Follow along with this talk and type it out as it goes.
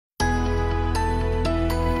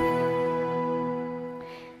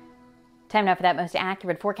Time now for that most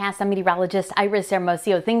accurate forecast. I'm meteorologist Iris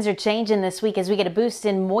Hermosillo. Things are changing this week as we get a boost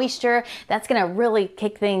in moisture. That's going to really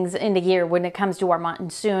kick things into gear when it comes to our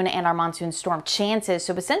monsoon and our monsoon storm chances.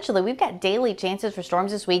 So essentially, we've got daily chances for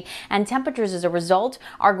storms this week, and temperatures as a result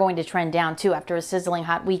are going to trend down too after a sizzling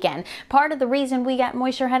hot weekend. Part of the reason we got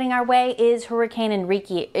moisture heading our way is Hurricane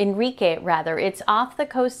Enrique. It's off the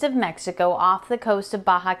coast of Mexico, off the coast of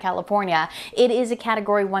Baja California. It is a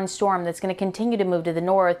Category 1 storm that's going to continue to move to the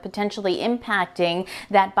north, potentially impacting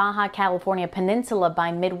that Baja California peninsula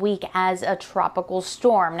by midweek as a tropical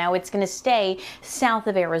storm. Now, it's going to stay south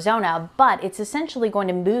of Arizona, but it's essentially going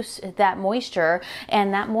to boost that moisture,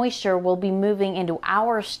 and that moisture will be moving into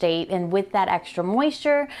our state. And with that extra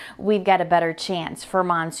moisture, we've got a better chance for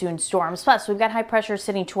monsoon storms. Plus, we've got high pressure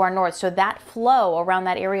sitting to our north, so that flow around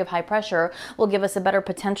that area of high pressure will give us a better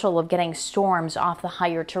potential of getting storms off the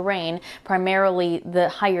higher terrain, primarily the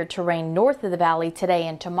higher terrain north of the valley today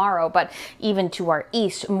and tomorrow. But even to our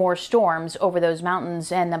east, more storms over those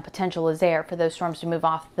mountains, and the potential is there for those storms to move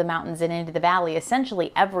off the mountains and into the valley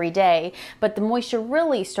essentially every day. But the moisture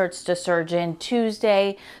really starts to surge in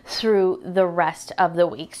Tuesday through the rest of the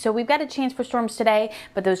week. So we've got a chance for storms today,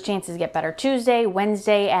 but those chances get better Tuesday,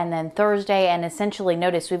 Wednesday, and then Thursday. And essentially,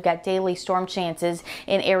 notice we've got daily storm chances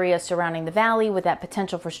in areas surrounding the valley, with that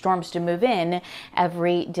potential for storms to move in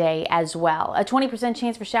every day as well. A 20%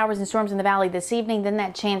 chance for showers and storms in the valley this evening. Then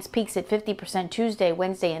that chance peaks at 50% Tuesday,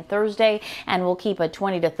 Wednesday, and Thursday, and we'll keep a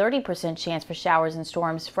 20 to 30% chance for showers and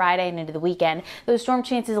storms Friday and into the weekend. Those storm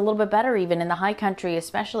chances a little bit better even in the high country,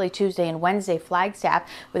 especially Tuesday and Wednesday, Flagstaff,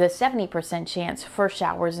 with a 70% chance for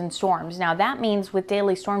showers and storms. Now, that means with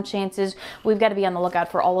daily storm chances, we've got to be on the lookout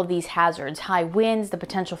for all of these hazards: high winds, the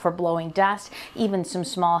potential for blowing dust, even some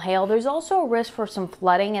small hail. There's also a risk for some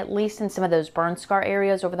flooding, at least in some of those burn scar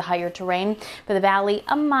areas over the higher terrain. For the valley,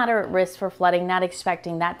 a moderate risk for flooding, not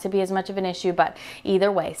expecting that to be as much of an issue, but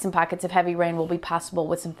either way, some pockets of heavy rain will be possible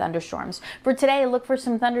with some thunderstorms. For today, look for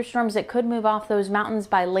some thunderstorms that could move off those mountains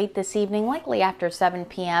by late this evening, likely after 7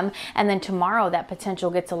 p.m. And then tomorrow, that potential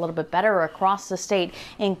gets a little bit better across the state,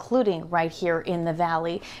 including right here in the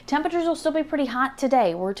valley. Temperatures will still be pretty hot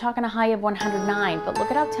today. We're talking a high of 109, but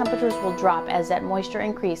look at how temperatures will drop as that moisture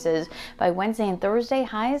increases. By Wednesday and Thursday,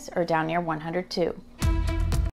 highs are down near 102.